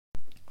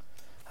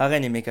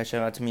הריני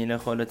מקשר עצמי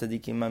לכל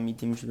הצדיקים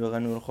האמיתים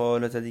שלנו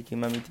ולכל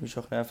הצדיקים האמיתים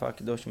שוכני עפר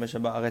הקדוש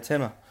שבארץ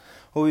המה.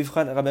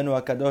 ובבחן רבנו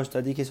הקדוש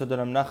צדיק יסוד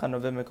עולם נחמן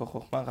נובע מכוח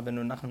חוכמה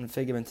רבנו נחמן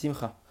מפגה בן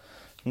שמחה.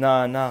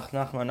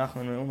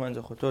 נחמן מאומן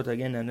זכותו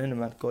תגן עלינו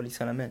ועל כל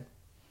ישראל אמן.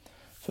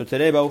 So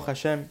today, Baruch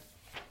Hashem,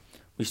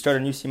 we start a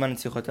new Siman in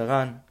Sichot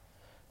Haran,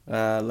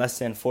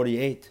 lesson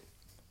 48.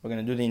 We're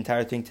going to do the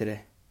entire thing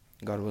today,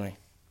 God willing.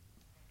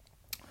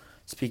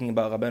 Speaking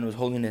about Rabeinu's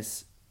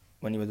holiness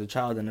when he was a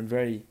child, and a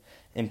very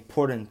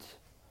important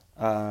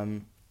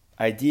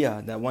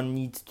idea that one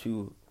needs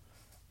to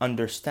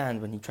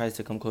understand when he tries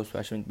to come close to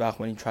Hashem,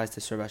 when he tries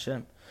to serve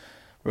Hashem.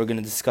 We're going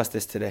to discuss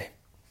this today,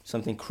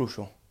 something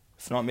crucial,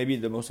 if not maybe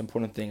the most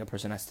important thing a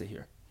person has to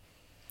hear.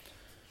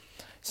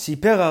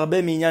 סיפר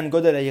הרבה מעניין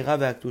גודל היראה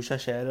והקדושה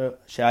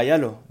שהיה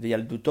לו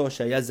וילדותו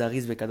שהיה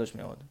זריז וקדוש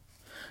מאוד.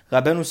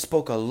 Rabeinu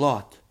spoke a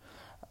lot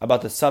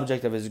about the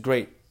subject of his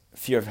great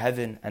fear of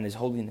heaven and his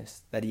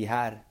holiness that he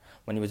had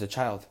when he was a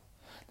child.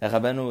 That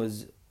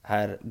Rabeinu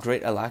had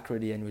great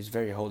alacrity and he was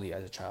very holy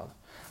as a child.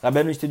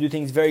 Rabeinu used to do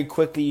things very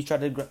quickly. He tried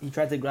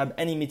to grab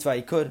any mitzvah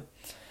he could,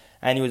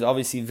 and he was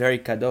obviously very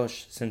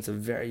kadosh since a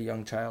very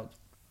young child.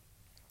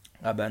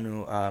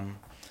 Rabeinu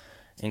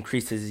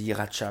increased his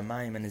yirat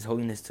shamayim and his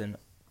holiness to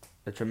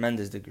a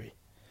tremendous degree.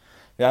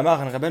 And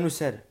Rabeinu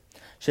said,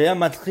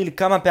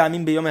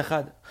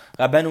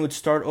 Rabeinu would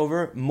start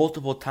over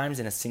multiple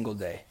times in a single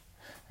day.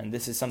 And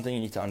this is something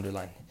you need to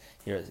underline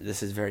here.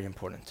 This is very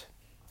important.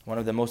 One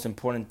of the most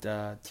important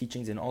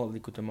teachings in all of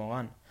Likutei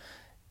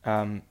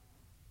Moharan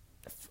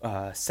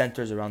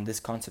centers around this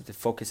concept. It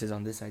focuses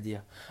on this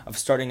idea of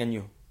starting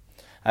anew.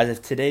 As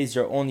if today is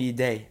your only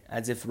day.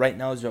 As if right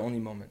now is your only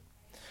moment.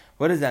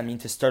 What does that mean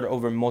to start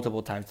over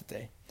multiple times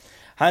today?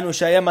 That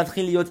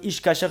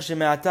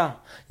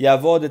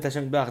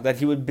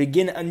he would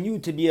begin anew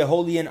to be a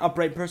holy and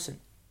upright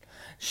person.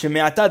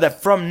 That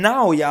from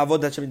now,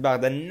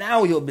 that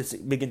now he will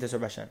begin to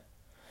serve Hashem.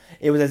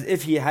 It was as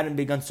if he hadn't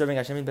begun serving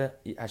Hashem.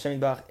 It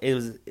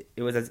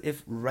was as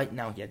if right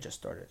now he had just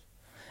started.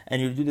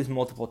 And he would do this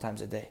multiple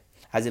times a day.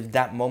 As if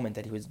that moment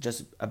that he was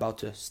just about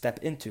to step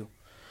into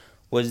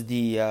was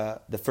the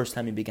first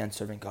time he began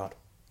serving God.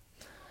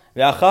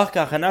 And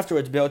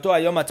afterwards,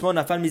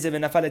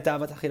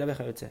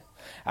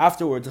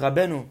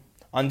 Rabeinu,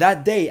 on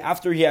that day,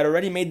 after he had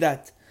already made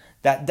that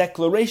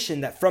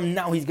declaration that from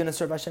now he's going to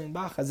serve Hashem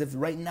as if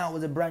right now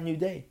was a brand new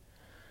day.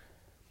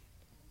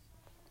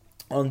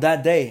 On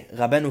that day,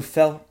 Rabeinu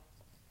fell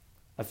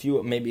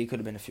maybe it could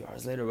have been a few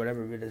hours later,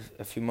 whatever,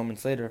 a few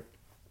moments later.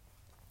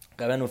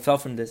 Rabeinu fell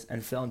from this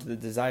and fell into the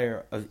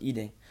desire of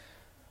eating,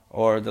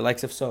 or the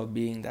likes of so,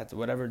 being that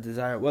whatever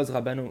desire it was,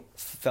 Rabeinu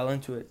fell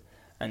into it.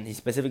 And he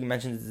specifically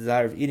mentions the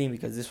desire of eating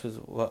because this was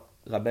what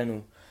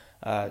Rabeinu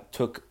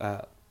took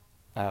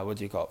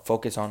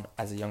focus on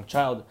as a young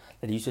child,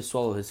 that he used to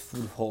swallow his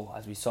food whole,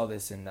 as we saw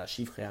this in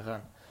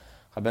Haran.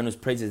 Rabeinu's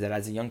praises that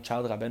as a young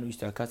child, Rabeinu used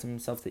to accustom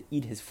himself to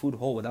eat his food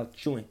whole without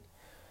chewing,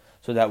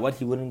 so that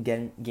he wouldn't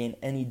gain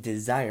any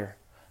desire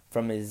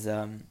from his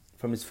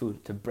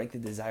food, to break the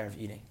desire of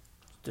eating.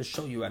 To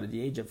show you, at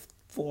the age of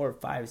 4,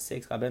 5,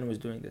 6, Rabeinu was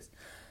doing this.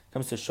 It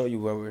comes to show you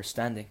where we're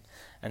standing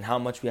and how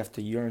much we have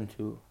to yearn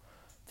to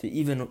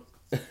even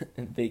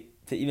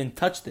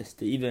touch this,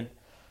 to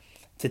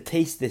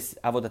taste this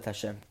avodat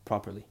Hashem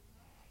properly.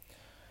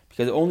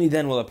 Because only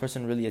then will a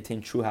person really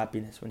attain true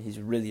happiness, when he's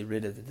really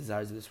rid of the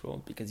desires of this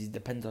world, because he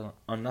depends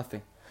on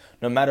nothing.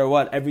 No matter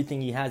what,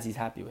 everything he has, he's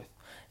happy with.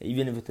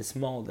 Even if it's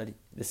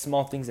the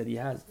small things that he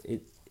has,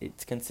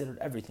 it's considered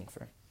everything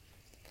for him.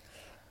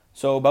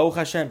 So Baruch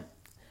Hashem,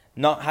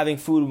 not having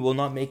food will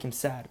not make him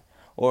sad,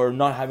 or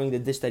not having the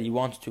dish that he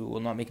wants to will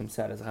not make him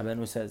sad, as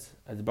Rabeinu says,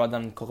 as brought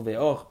down in Korvei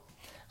Or.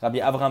 Rabbi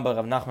Avraham bar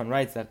Rav Nachman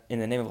writes that in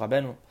the name of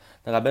Rabeinu,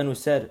 the Rabeinu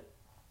said,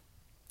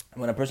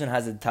 when a person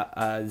has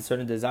a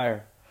certain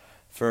desire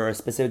for a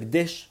specific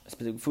dish, a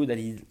specific food that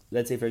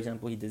let's say for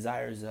example, he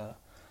desires a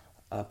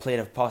plate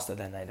of pasta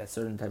that night, a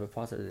certain type of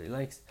pasta that he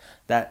likes,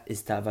 that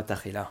is ta'avat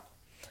achila.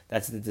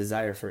 That's the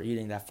desire for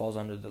eating, that falls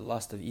under the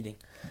lust of eating,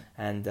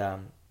 and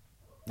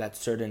that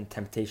certain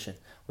temptation,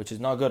 which is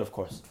not good, of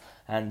course.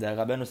 And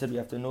Rabeinu said we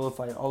have to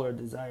nullify all our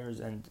desires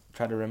and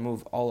try to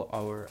remove all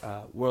our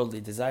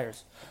worldly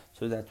desires,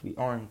 so that we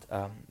aren't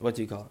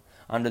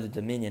under the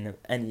dominion of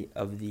any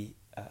of the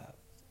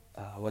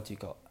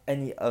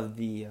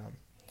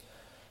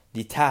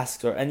the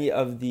tasks or any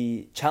of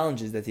the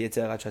challenges that the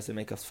Yetzer Hara tries to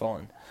make us fall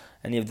in,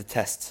 any of the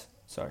tests.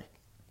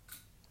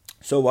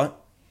 So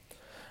what?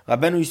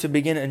 Rabeinu used to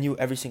begin anew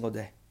every single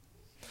day,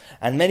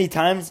 and many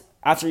times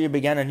after he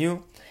began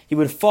anew, he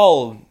would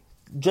fall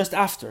just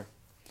after.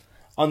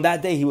 On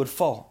that day, he would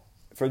fall.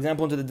 For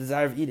example, into the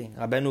desire of eating.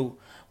 Rabeinu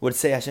would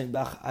say, Hashem,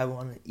 I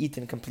want to eat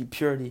in complete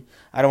purity.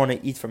 I don't want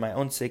to eat for my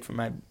own sake, for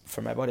my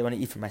body. I want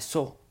to eat for my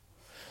soul.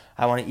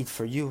 I want to eat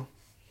for you,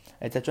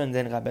 etc. And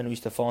then Rabeinu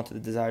used to fall into the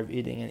desire of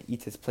eating and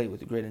eat his plate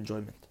with great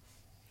enjoyment.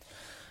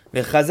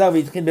 וחזר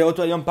והתחיל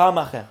באותו היום פעם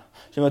אחר.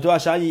 שמאותו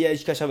השעה יהיה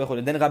איש קשר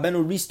וכו'. Then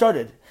Rabeinu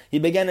restarted. He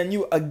began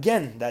anew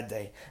again that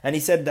day. And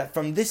he said that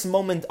from this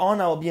moment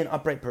on I will be an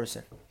upright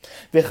person.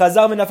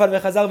 וחזר ונפל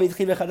וחזר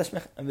והתחיל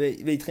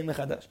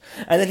מחדש.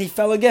 And then he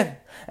fell again.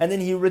 And then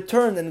he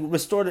returned and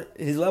restored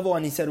his level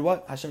and he said,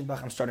 what? HaShem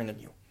Yitbarach, I'm starting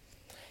anew.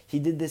 He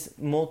did this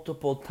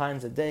multiple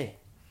times a day.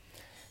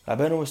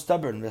 Rabeinu was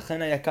stubborn.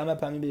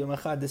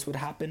 This would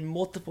happen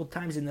multiple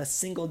times in a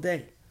single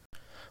day.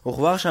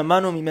 וכבר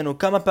שמענו ממנו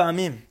כמה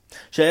פעמים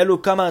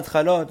שהיו כמה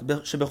התחלות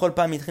שבכל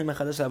פעם התחיל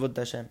מחדש לעבוד את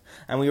השם.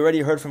 And we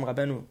already heard from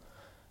Rabeinu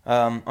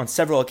on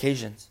several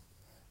occasions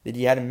that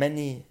he had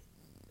many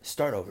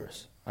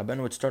startovers.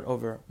 Rabeinu would start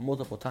over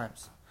multiple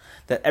times.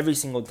 That every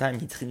single time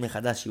he התחיל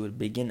מחדש, he would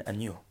begin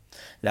anew.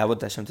 לעבוד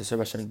את השם, to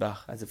serve HaShem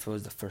Yitbarach as if it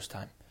was the first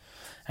time.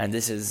 And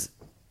this is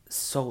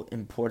so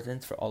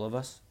important for all of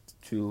us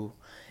to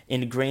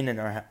ingrain in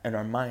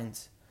our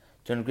minds,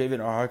 to engrave in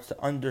our hearts, to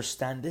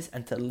understand this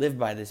and to live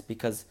by this,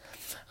 because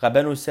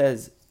Rabeinu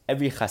says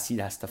every chassid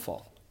has to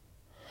fall.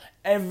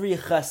 Every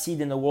chassid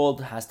in the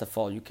world has to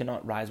fall. You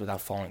cannot rise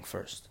without falling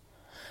first.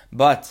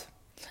 But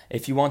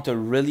if you want to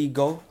really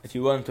go, if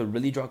you want to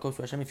really draw close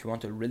to Hashem, if you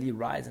want to really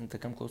rise and to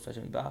come close to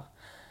Hashem Yitbarach,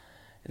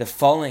 the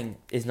falling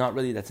is not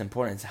really that's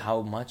important. It's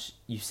how much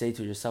you say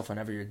to yourself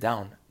whenever you're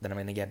down that I'm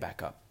going to get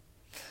back up.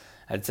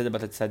 I said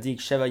about the tzaddik,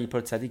 Sheva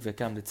yipol tzaddik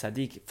v'kam. The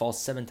tzaddik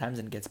falls 7 times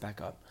and gets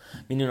back up.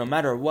 Meaning no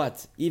matter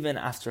what, even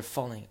after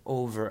falling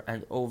over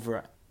and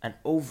over and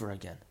over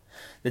again,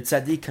 the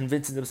tzaddik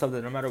convinces himself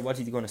that no matter what,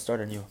 he's going to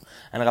start anew.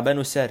 And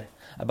Rabeinu said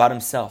about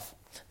himself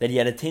that he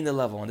had attained a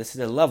level, and this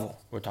is a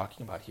level we're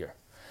talking about here,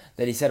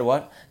 that he said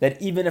what?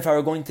 That even if I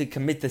were going to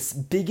commit this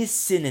biggest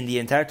sin in the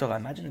entire Torah,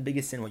 imagine the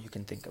biggest sin what you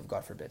can think of,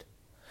 God forbid.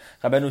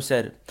 Rabeinu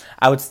said,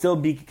 I would still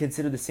be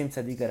considered the same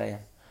tzaddik that I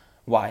am.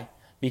 Why?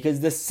 Because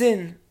the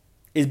sin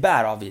is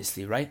bad,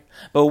 obviously, right?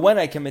 But when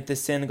I commit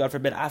this sin, God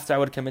forbid, after I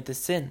would commit this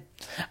sin,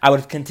 I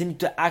would continue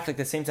to act like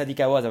the same tzaddik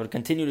I was. I would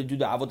continue to do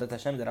the avodat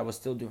Hashem that I was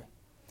still doing.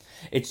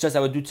 It's just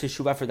I would do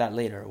teshuvah for that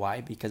later.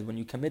 Why? Because when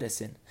you commit a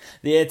sin,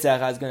 the Yetzer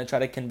Hara is going to try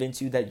to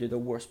convince you that you're the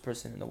worst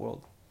person in the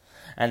world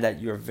and that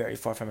you're very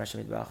far from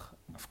Hashem Yitbarach.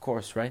 Of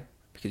course, right?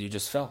 Because you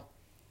just fell.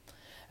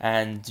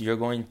 And you're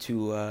going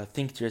to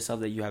think to yourself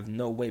that you have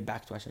no way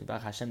back to Hashem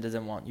Yitbarach. Hashem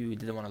doesn't want you. He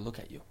didn't want to look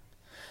at you.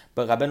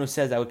 But Rabeinu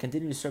says I would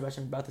continue to serve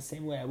Hashem about the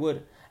same way I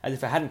would as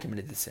if I hadn't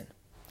committed the sin.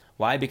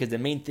 Why? Because the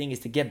main thing is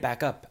to get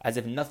back up, as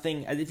if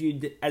nothing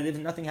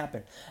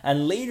happened.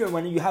 And later,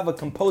 when you have a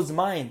composed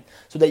mind,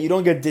 so that you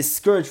don't get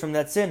discouraged from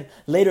that sin,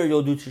 later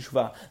you'll do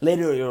teshuvah.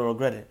 Later you'll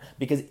regret it,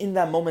 because in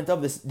that moment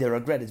of this, the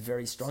regret is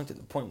very strong to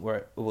the point where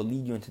it will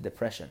lead you into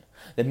depression.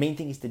 The main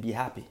thing is to be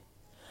happy.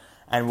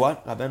 And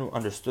what Rabeinu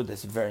understood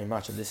this very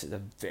much, and this is a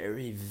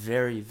very,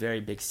 very,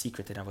 very big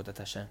secret in Avodat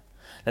Hashem.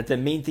 That the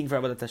main thing for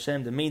Avodat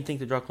Hashem, the main thing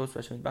to draw close to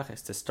Hashem Yitbarach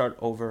is to start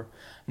over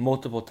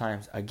multiple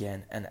times,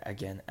 again and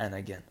again and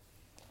again.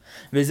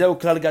 And this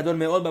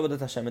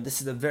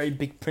is a very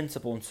big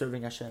principle in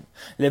serving Hashem.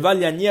 To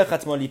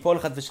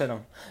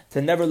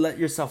never let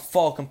yourself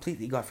fall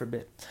completely, God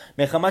forbid.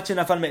 What's the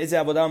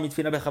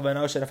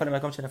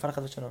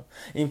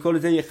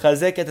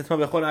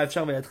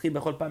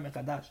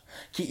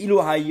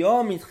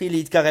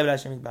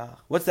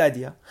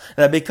idea?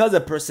 That because a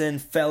person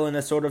fell in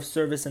a sort of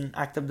service and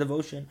act of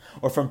devotion,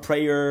 or from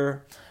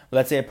prayer,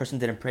 let's say a person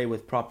didn't pray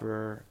with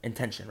proper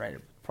intention, right?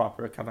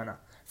 Proper kavanah,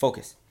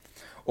 focus.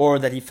 Or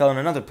that he fell in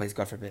another place,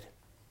 God forbid.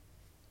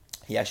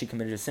 He actually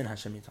committed a sin,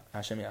 HaShem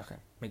Yachem.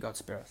 May God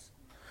spare us.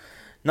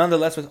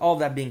 Nonetheless, with all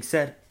that being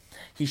said,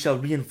 he shall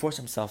reinforce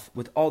himself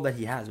with all that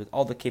he has, with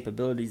all the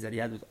capabilities that he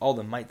has, with all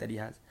the might that he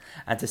has,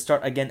 and to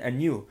start again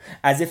anew,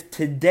 as if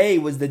today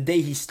was the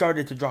day he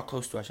started to draw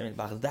close to Hashem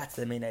Yitbarach. That's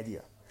the main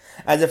idea.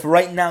 As if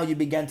right now you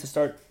began to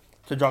start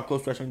to draw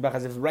close to Hashem Yitbarach,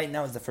 as if right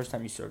now is the first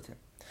time you served him.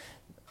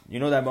 You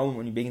know that moment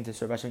when you begin to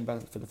serve Hashem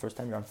Yitbarach for the first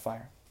time, you're on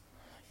fire.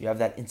 You have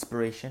that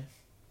inspiration.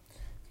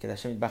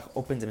 Because Hashem Yitbarach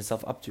opens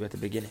himself up to you at the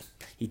beginning.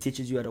 He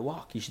teaches you how to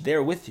walk. He's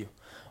there with you.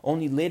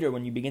 Only later,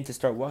 when you begin to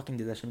start walking,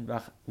 does Hashem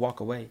Yitbarach walk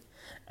away,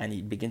 and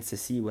he begins to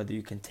see whether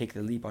you can take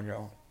the leap on your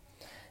own.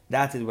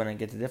 That is when it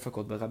gets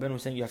difficult. But Rabeinu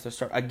was saying you have to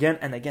start again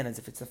and again, as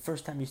if it's the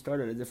first time you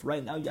started, as if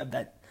right now you have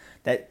that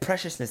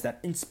preciousness, that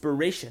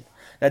inspiration,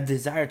 that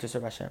desire to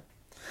serve Hashem.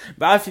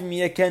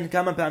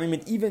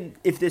 Even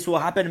if this will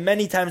happen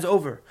many times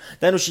over,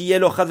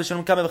 even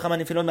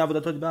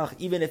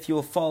if you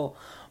will fall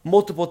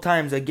multiple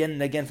times again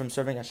and again from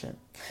serving Hashem.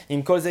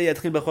 With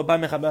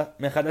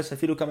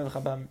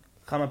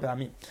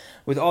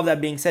all that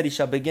being said, he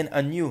shall begin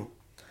anew.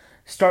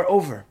 Start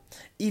over,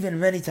 even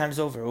many times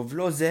over.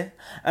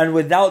 And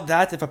without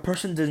that, if a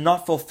person does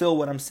not fulfill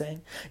what I'm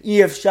saying,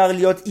 it's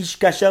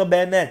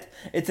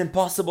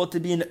impossible to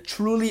be a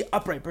truly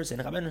upright person.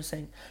 Rabeinu is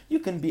saying, you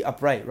can be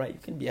upright, right? You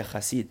can be a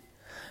chassid.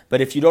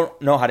 But if you don't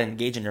know how to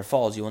engage in your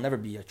falls, you will never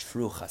be a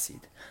true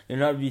chassid. You'll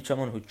never be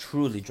someone who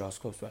truly draws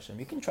close to Hashem.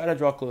 You can try to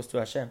draw close to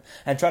Hashem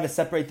and try to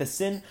separate the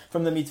sin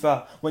from the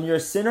mitzvah. When you're a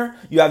sinner,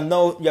 you have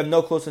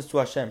no closeness to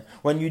Hashem.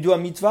 When you do a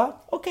mitzvah,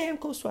 okay, I'm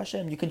close to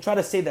Hashem. You can try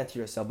to say that to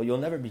yourself, but you'll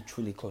never be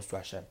truly close to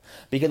Hashem.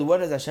 Because what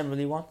does Hashem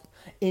really want?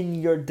 In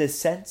your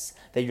descents,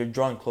 that you're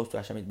drawing close to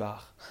Hashem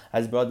Yitbarach.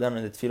 As brought down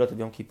in the Tefillot of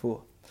Yom Kippur.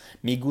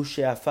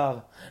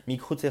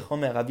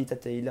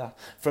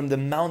 From the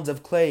mounds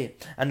of clay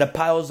and the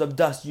piles of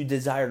dust you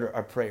desire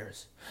our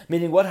prayers.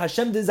 Meaning what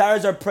Hashem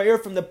desires our prayer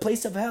from the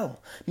place of hell.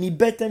 Mi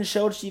beten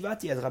sheol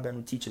shivati, as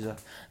Rabeinu teaches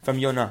us from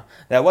Yonah.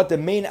 That what the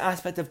main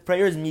aspect of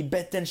prayer is mi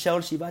beten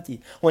sheol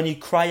shivati. When you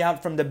cry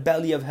out from the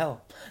belly of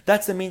hell.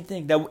 That's the main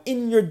thing. That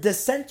in your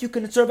descent you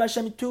can serve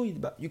Hashem too.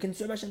 You can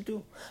serve Hashem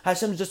too.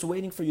 Hashem is just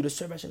waiting for you to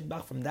serve Hashem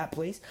from that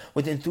place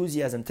with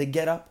enthusiasm, to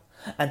get up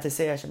and to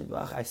say, Hashem,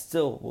 I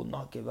still will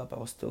not give up. I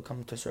will still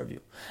come to serve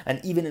you.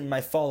 And even in my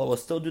fall, I will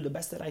still do the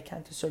best that I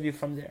can to serve you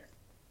from there.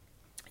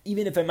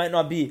 Even if it might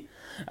not be,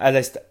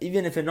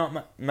 even if it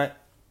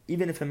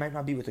might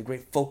not be with a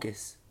great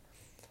focus,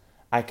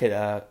 I could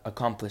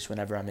accomplish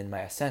whenever I'm in my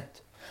ascent.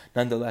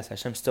 Nonetheless,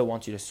 Hashem still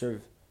wants you to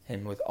serve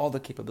Him with all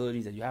the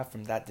capabilities that you have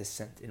from that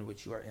descent in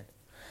which you are in.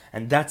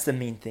 And that's the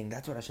main thing.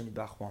 That's what Hashem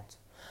wants.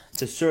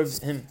 To serve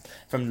Him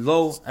from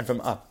low and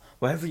from up.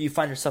 Wherever you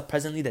find yourself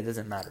presently, that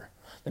doesn't matter.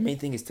 The main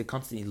thing is to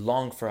constantly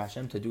long for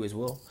Hashem, to do His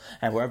will,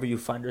 and wherever you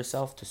find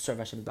yourself, to serve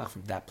Hashem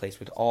from that place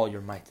with all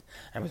your might,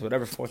 and with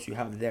whatever force you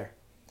have there,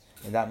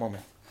 in that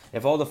moment.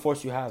 If all the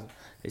force you have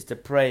is to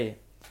pray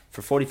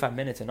for 45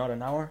 minutes and not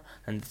an hour,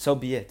 and so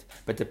be it.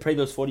 But to pray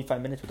those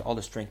 45 minutes with all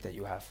the strength that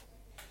you have.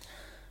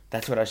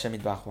 That's what Hashem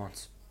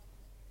wants.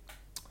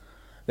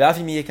 As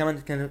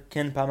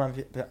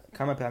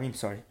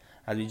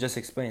we just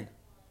explained,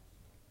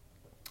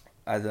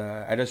 as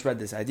I just read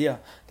this idea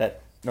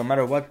that no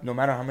matter what, no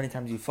matter how many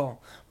times you fall,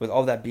 with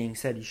all that being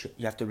said,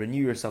 you have to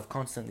renew yourself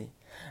constantly,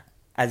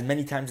 as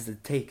many times as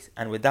it takes.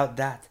 And without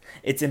that,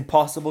 it's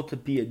impossible to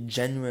be a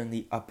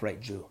genuinely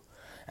upright Jew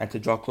and to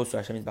draw close to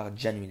Hashem Yitbarach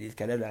genuinely.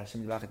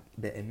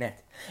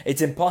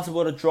 It's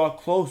impossible to draw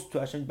close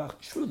to Hashem Yitbarach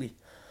truly.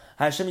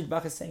 Hashem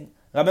Yitbarach is saying,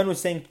 Rabeinu was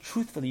saying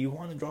truthfully, you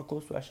want to draw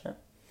close to Hashem?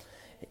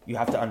 You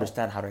have to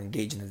understand how to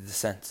engage in the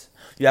descent.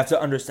 You have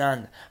to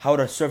understand how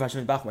to serve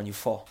Hashem Yitbarach when you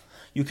fall.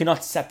 You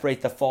cannot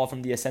separate the fall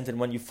from the ascent, and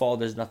when you fall,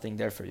 there's nothing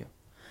there for you.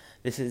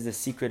 This is the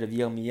secret of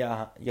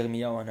Yirmiyahu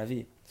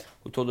Hanavi,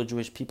 who told the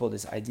Jewish people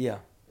this idea,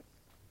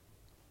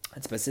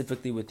 and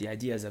specifically with the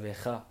ideas of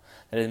Echa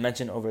that is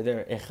mentioned over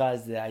there. Echa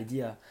is the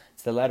idea,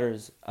 it's the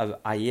letters of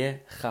Ayeh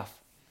Chaf.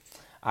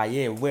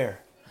 Ayeh,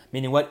 where?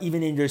 Meaning what?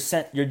 Even in your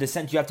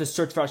descent, you have to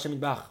search for Hashem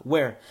Yitbarach.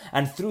 Where?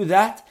 And through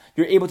that,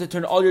 you're able to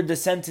turn all your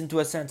descent into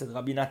ascent, as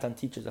Rabbi Natan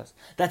teaches us.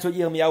 That's what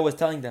Yirmiyahu was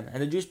telling them.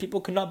 And the Jewish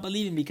people could not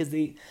believe him because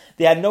they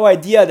had no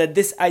idea that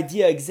this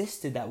idea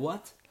existed. That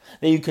what?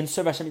 That you can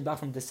serve Hashem Yitbarach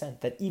from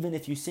descent. That even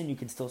if you sin, you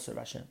can still serve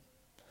Hashem.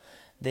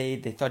 They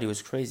thought he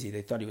was crazy.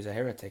 They thought he was a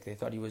heretic. They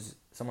thought he was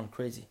someone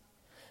crazy.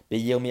 But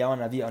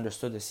Yirmiyahu Navi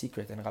understood the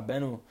secret. And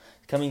Rabeinu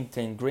coming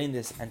to ingrain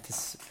this and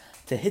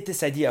to hit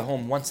this idea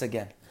home once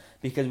again.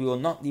 Because we will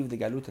not leave the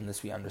Galut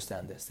unless we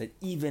understand this. That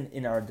even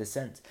in our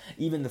descent,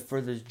 even the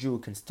furthest Jew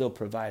can still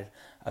provide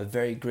a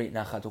very great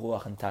nachat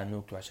ruach and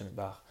ta'anuk to Hashem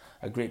Yitbarach,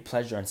 a great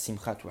pleasure and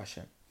simcha to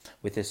Hashem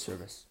with His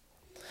service.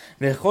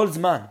 V'chol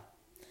zman,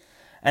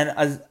 and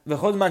as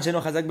v'chol zman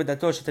she'eno chazak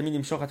b'dato shetamid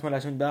yimshoch atmo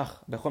l'Hashem Yitbarach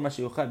b'chol ma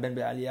sheyuchal ben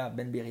be'aliyah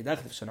ben be'yeridah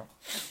ch'tev shano.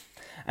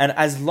 And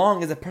as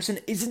long as a person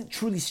isn't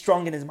truly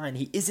strong in his mind,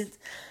 he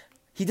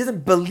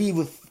doesn't believe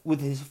with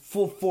his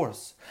full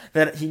force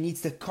that he needs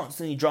to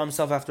constantly draw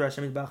himself after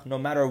Hashem Yitbarach, no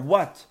matter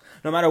what,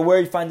 no matter where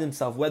he finds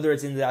himself, whether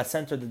it's in the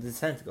ascent or the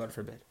descent, God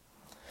forbid.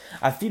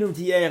 Even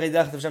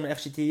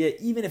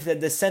if the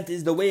descent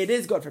is the way it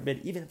is, God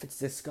forbid, even if it's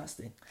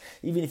disgusting,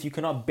 even if you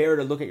cannot bear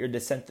to look at your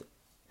descent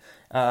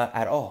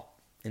at all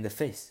in the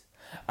face.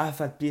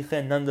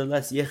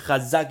 Nonetheless,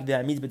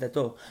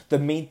 the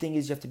main thing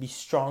is you have to be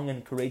strong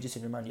and courageous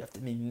in your mind. You have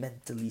to be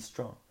mentally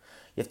strong.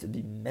 You have to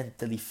be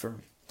mentally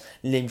firm.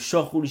 To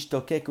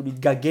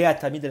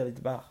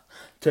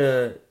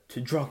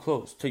draw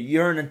close, to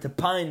yearn and to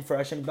pine for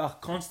Hashem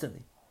Yitbarach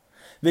constantly.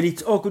 To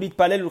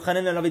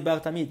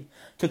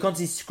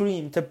constantly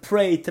scream, to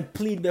pray, to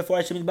plead before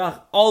Hashem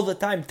Yitbarach all the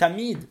time,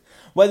 tamid,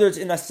 whether it's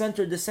in ascent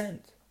or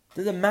descent.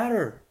 Doesn't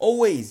matter,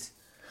 always.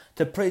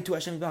 To pray to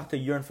Hashem Yitbarach, to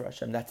yearn for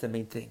Hashem, that's the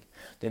main thing.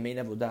 The main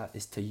avodah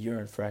is to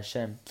yearn for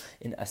Hashem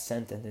in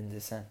ascent and in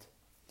descent.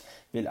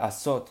 And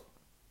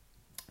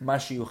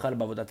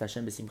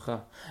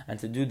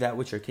to do that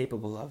which you're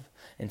capable of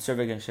in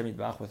serving Hashem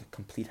Yitbarach with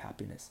complete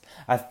happiness.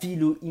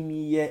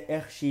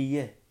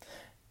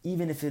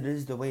 Even if it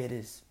is the way it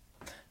is.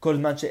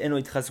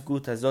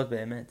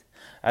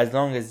 As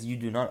long as you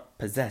do not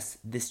possess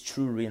this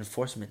true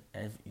reinforcement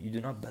and you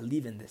do not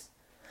believe in this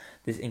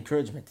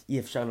encouragement,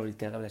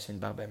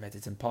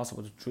 it's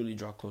impossible to truly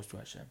draw close to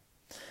Hashem.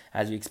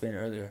 As we explained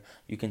earlier,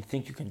 you can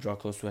think you can draw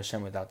close to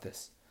Hashem without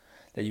this.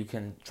 That you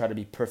can try to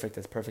be perfect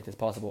as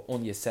possible,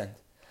 only ascend.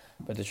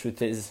 But the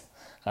truth is,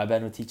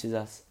 Rabeinu teaches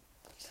us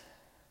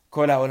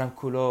כל העולם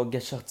כולו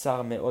גשר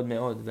צר מאוד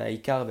מאוד,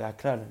 והעיקר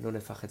והכלל לא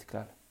לפחד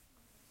כלל.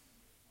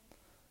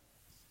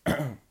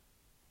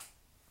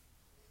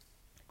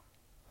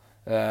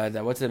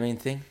 What's the main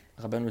thing?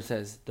 Rabeinu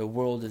says, the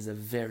world is a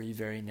very,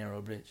 very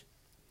narrow bridge.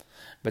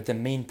 But the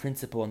main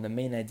principle and the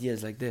main idea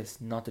is like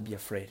this, not to be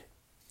afraid.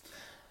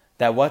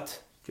 That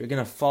what? You're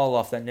going to fall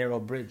off that narrow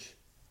bridge.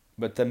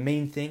 But the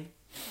main thing,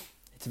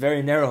 it's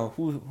very narrow.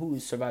 Who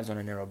survives on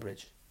a narrow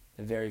bridge?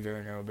 A very,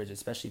 very narrow bridge,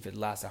 especially if it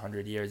lasts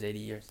 100 years, 80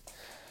 years.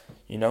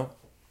 You know?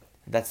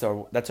 That's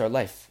our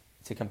life.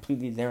 It's a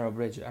completely narrow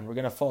bridge, and we're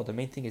going to fall. The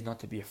main thing is not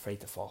to be afraid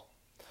to fall.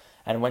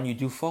 And when you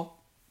do fall,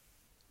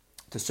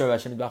 to serve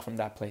Hashem from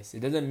that place.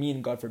 It doesn't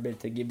mean, God forbid,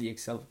 to give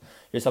yourself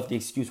the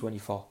excuse when you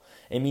fall.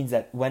 It means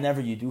that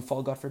whenever you do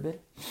fall, God forbid,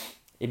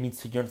 it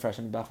means to yearn for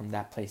Hashem from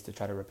that place to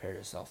try to repair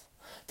yourself.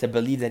 To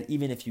believe that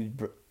even if you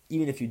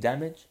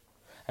damage,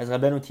 as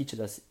Rabeinu teaches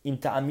us, im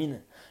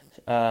ta'amin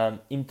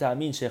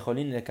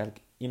shecholin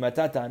lekalkel, im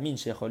ata ta'amin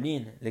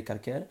shecholin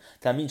lekalkel,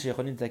 ta'amin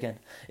shecholin letaken.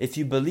 If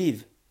you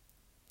believe,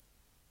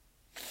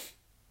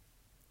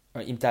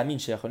 im ta'amin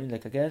shecholin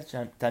lekalkel,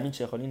 ta'amin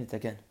shecholin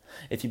letaken.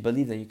 If you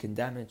believe that you can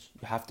damage,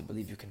 you have to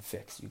believe you can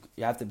fix.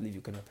 You have to believe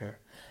you can repair.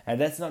 And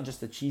that's not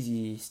just a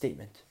cheesy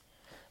statement.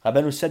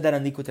 Rabeinu said that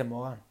on Likutei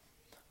Moharan.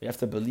 We have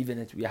to believe in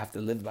it. We have to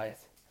live by it.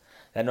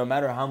 That no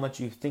matter how much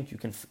you think you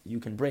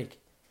can break,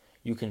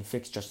 you can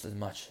fix just as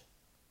much,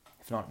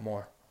 if not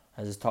more,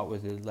 as is taught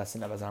with the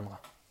lesson of Azamra,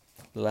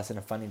 the lesson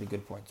of finding the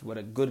good points. What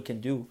a good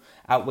can do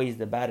outweighs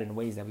the bad in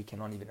ways that we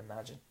cannot even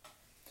imagine.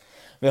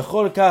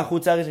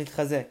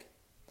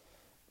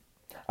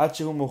 עד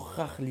שהוא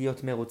מוכרח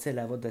להיות מרוצה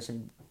לעבוד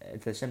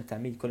את השם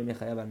תמיד כל ימי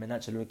חייו על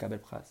מנת שלא יקבל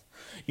פרס.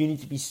 You need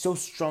to be so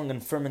strong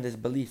and firm in this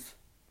belief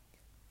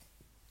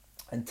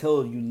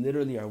until you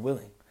literally are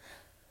willing,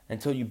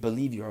 until you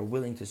believe you are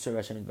willing to serve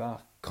Hashem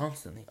Yitbarach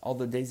constantly, all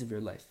the days of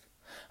your life,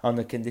 on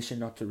the condition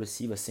not to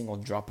receive a single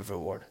drop of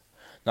reward,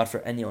 not for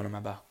any olam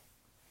haba.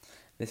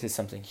 This is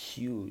something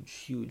huge,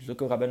 huge.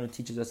 Look what Rabeinu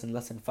teaches us in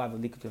lesson 5 of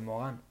Likutei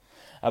Moharan,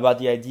 about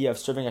the idea of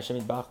serving Hashem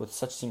Yitbarach with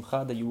such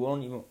simcha that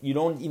you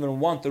don't even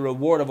want the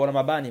reward of Olam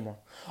Haba anymore.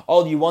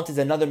 All you want is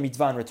another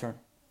mitzvah in return.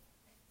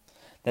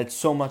 That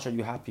so much are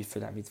you happy for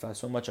that mitzvah,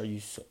 so much are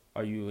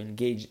you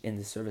engaged in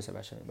the service of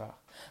Hashem Yitbarach.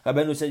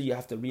 Rabeinu said you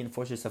have to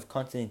reinforce yourself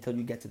constantly until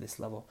you get to this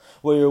level,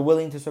 where you're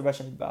willing to serve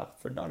Hashem Yitbarach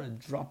for not a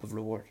drop of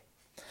reward.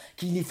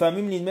 כי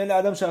לפעמים נדמה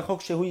לאדם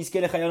שהרחוק שהוא יזכה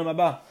לחיי העולם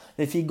הבא,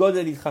 לפי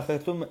גודל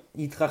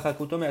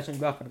התרחקותו מהשם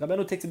יתברך.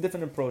 Rabeinu takes a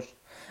different approach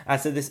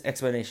as to this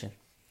explanation,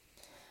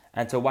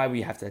 and to why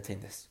we have to attain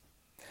this.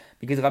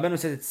 Because Rabeinu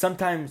says that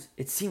sometimes,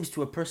 it seems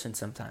to a person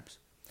sometimes,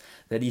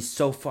 that he's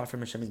so far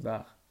from Hashem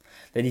Yitbarach,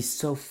 that he's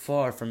so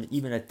far from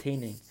even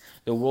attaining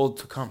the world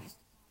to come,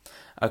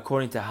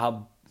 according to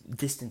how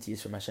distant he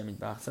is from Hashem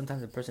Yitbarach.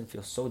 Sometimes a person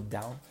feels so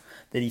down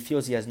that he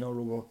feels he has no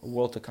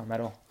world to come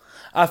at all.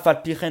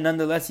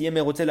 Nonetheless, you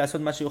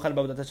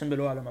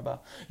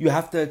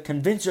have to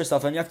convince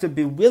yourself, and you have to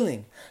be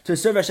willing to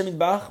serve Hashem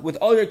Yitbarach with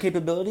all your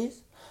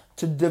capabilities,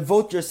 to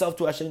devote yourself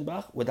to Hashem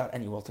Yitbarach without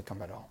any world to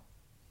come at all.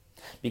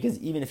 Because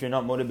even if you're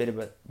not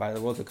motivated by the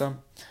world to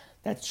come,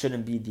 that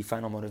shouldn't be the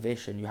final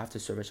motivation. You have to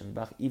serve Hashem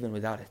Yitbarach even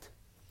without it.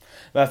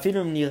 And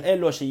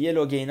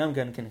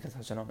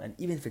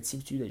even if it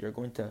seems to you that you're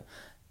going to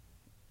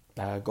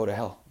go to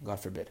hell, God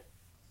forbid,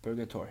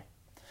 purgatory,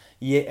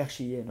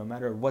 no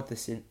matter what the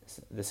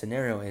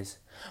scenario is,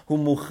 he's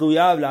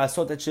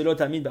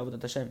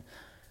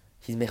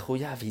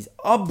mechuyav, he's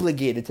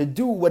obligated to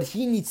do what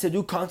he needs to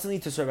do constantly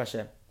to serve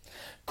Hashem.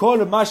 No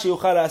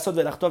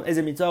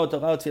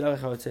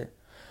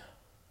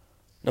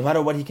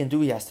matter what he can do,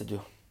 he has to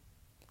do.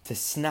 To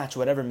snatch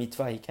whatever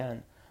mitzvah he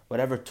can,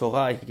 whatever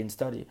Torah he can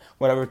study,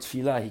 whatever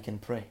tefillah he can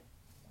pray,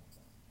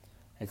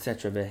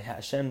 etc.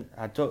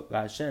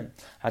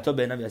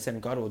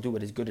 God will do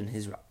what is good in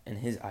his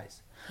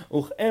eyes.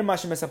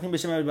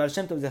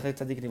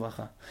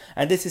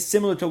 And this is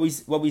similar to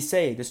what we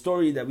say, the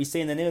story that we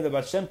say in the name of the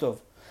Baal Shem Tov.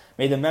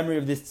 May the memory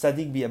of this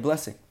tzaddik be a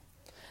blessing.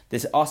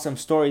 This awesome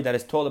story that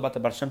is told about the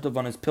Baal Shem Tov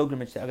on his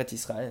pilgrimage to Eretz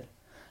Yisrael.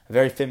 A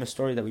very famous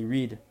story that we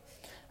read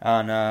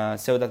on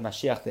Seudat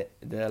Mashiach,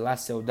 the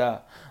last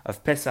Seudah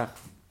of Pesach.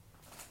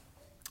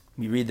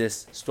 We read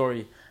this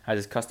story as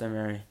is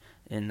customary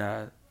in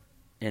the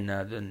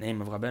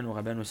name of Rabeinu.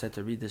 Rabeinu said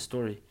to read this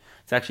story.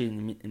 It's actually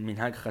in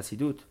Minhag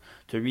Chasidut,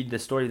 to read the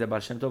story of the Baal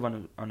Shem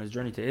Tov on his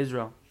journey to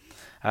Israel,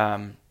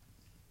 on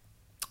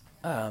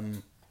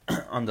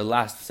the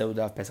last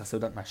Seudah of Pesach,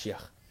 Seudat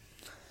Mashiach,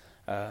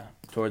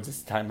 towards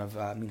this time of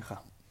Mincha.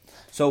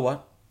 So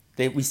what?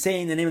 We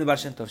say in the name of the Baal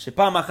Shem Tov,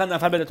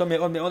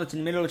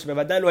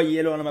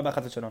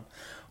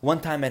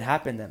 one time it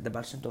happened that the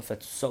Baal Shem Tov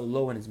felt so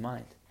low in his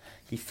mind.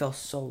 He felt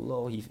so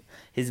low, he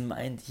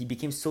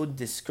became so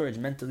discouraged,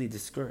 mentally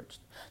discouraged,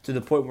 to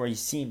the point where he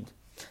seemed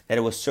that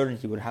it was certain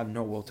he would have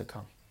no world to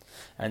come.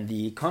 And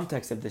the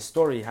context of this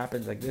story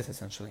happens like this,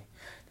 essentially.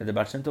 That the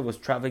Baal Shem Tov was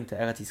traveling to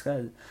Eretz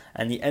Yisrael,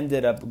 and he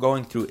ended up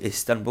going through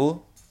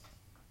Istanbul,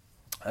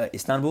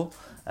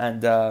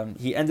 and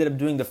he ended up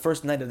doing the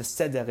first night of the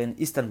Seder in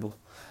Istanbul.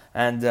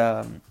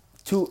 And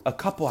a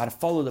couple had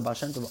followed the Baal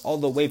Shem Tov all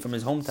the way from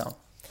his hometown,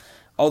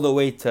 all the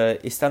way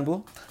to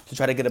Istanbul to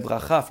try to get a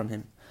bracha from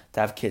him to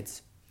have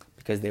kids,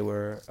 because the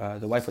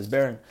wife was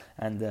barren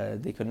and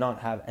they could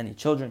not have any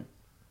children,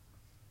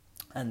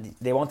 and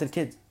they wanted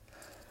kids.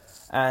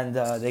 And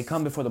they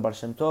come before the Baal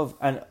Shem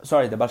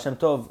Tov, the Baal Shem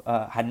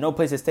Tov had no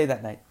place to stay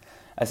that night.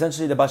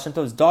 Essentially, the Baal Shem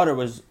Tov's daughter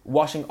was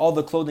washing all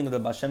the clothing of the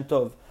Baal Shem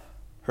Tov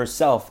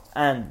herself,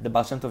 and the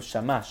Baal Shem Tov's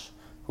shamash,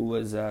 who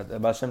was the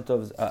Baal Shem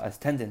Tov's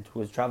attendant, who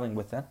was traveling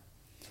with them.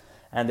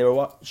 And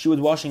she was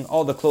washing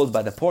all the clothes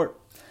by the port.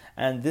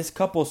 And this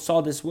couple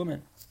saw this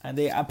woman, and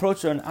they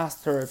approached her and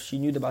asked her if she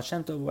knew the Baal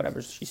Shem Tov,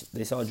 whatever.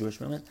 They saw a Jewish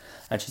woman,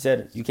 and she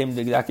said, "You came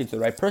exactly to the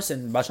right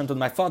person. Baal Shem Tov is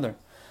my father.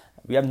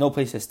 We have no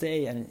place to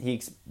stay." And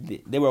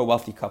they were a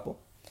wealthy couple,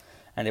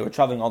 and they were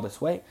traveling all this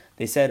way.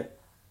 They said,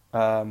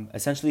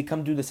 essentially,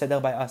 come do the seder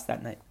by us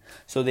that night.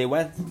 So they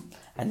went,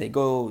 and they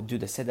go do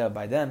the seder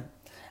by them,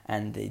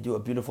 and they do a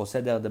beautiful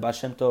seder. The Baal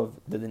Shem Tov,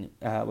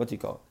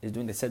 is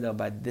doing the seder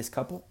by this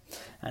couple,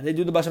 and they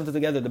do the Baal Shem Tov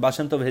together. The Baal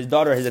Shem Tov, his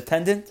daughter, his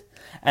attendant,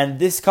 and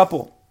this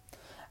couple.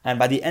 And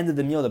by the end of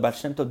the meal, the Baal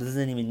Shem Tov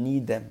doesn't even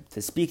need them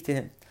to speak to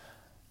him,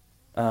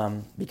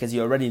 because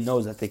he already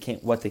knows that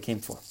what they came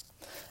for.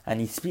 And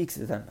he speaks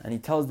to them, and he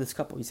tells this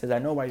couple, he says, "I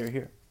know why you're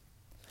here."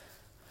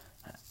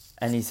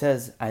 And he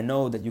says, "I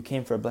know that you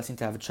came for a blessing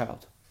to have a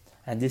child.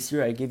 And this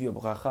year I give you a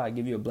bracha, I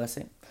give you a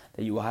blessing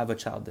that you will have a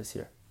child this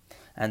year."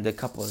 And the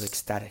couple is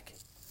ecstatic.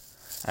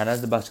 And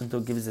as the Baal Shem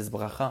Tov gives his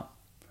bracha,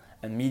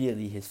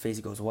 immediately his face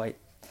goes white,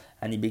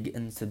 and he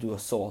begins to do a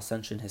soul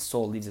ascension. His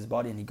soul leaves his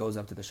body and he goes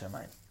up to the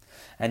Shemayim.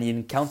 And he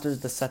encounters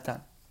the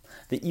Satan,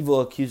 the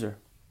evil accuser.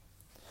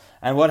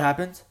 And what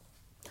happens?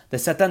 The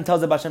Satan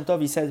tells the Baal Shem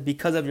Tov, he says,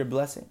 "Because of your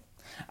blessing,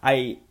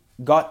 I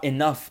got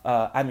enough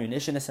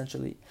ammunition,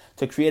 essentially,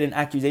 to create an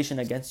accusation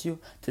against you,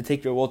 to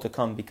take your world to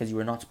come, because you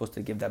were not supposed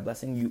to give that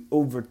blessing. You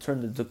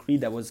overturned the decree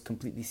that was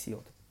completely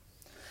sealed."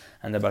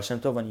 And the Baal Shem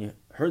Tov, when he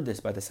heard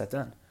this by the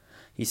Satan,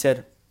 he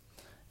said,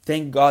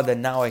 "Thank God that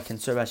now I can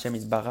serve Hashem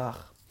Yisbarach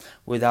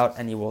without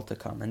any world to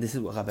come." And this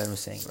is what Rabeinu is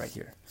saying right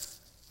here.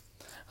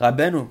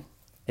 Rabeinu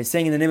is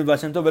saying in the name of Baal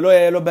Shem Tov,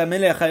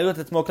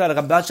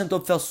 Baal Shem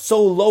Tov fell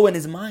so low in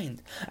his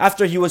mind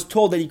after he was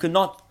told that he could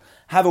not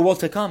have a world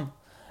to come,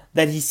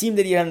 that he seemed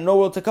that he had no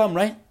world to come,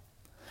 right?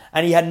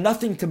 And he had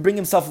nothing to bring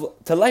himself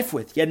to life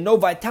with. He had no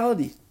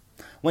vitality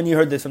when he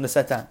heard this from the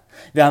Satan.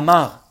 And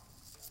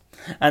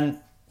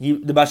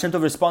the Baal Shem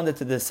Tov responded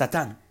to the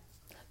Satan,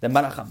 the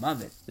Malach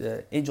HaMavet,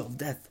 the angel of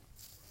death.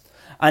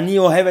 I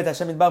love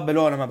Hashem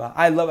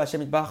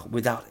Yitbarach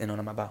without in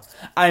Olam Haba.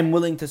 I am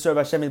willing to serve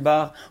Hashem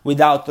Yitbarach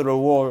without the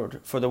reward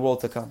for the world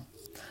to come.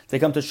 They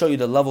come to show you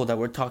the level that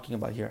we're talking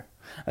about here.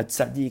 A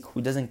tzaddik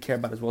who doesn't care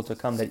about his world to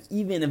come, that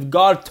even if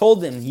God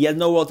told him he has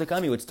no world to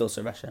come, he would still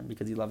serve Hashem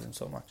because he loves him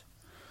so much.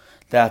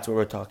 That's what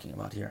we're talking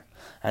about here.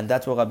 And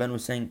that's what Rabeinu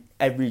was saying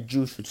every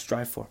Jew should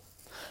strive for.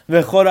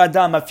 V'chol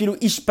adam, afilu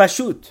ish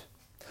pashut.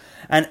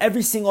 And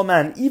every single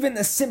man, even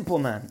a simple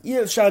man,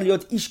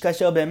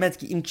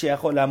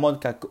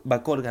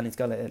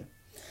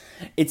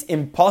 it's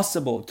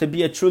impossible to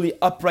be a truly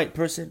upright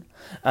person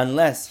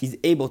unless he's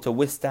able to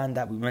withstand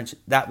that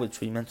which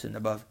we mentioned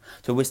above,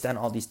 to withstand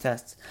all these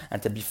tests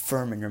and to be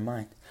firm in your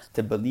mind,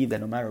 to believe that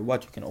no matter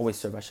what, you can always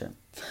serve Hashem.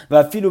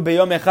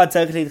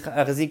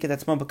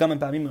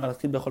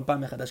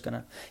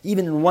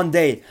 Even in one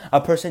day,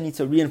 a person needs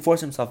to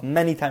reinforce himself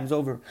many times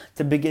over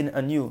to begin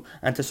anew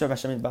and to serve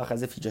Hashem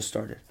as if he just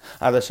started.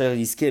 Until,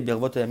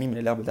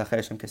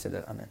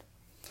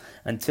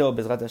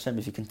 Bezrat Hashem,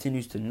 if he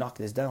continues to knock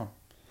this down,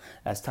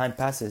 as time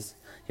passes,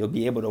 he'll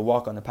be able to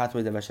walk on the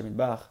pathways of Hashem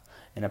Yitbarach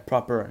in a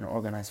proper and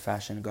organized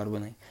fashion, God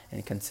willing,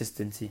 in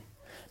consistency.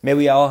 May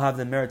we all have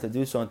the merit to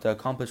do so and to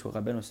accomplish what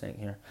Rabeinu is saying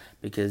here,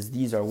 because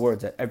these are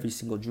words that every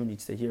single Jew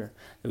needs to hear,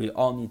 that we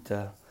all need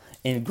to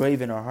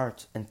engrave in our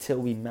hearts until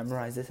we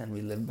memorize this and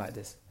we live by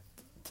this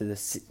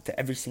to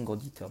every single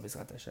detail,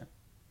 Bezrat Hashem.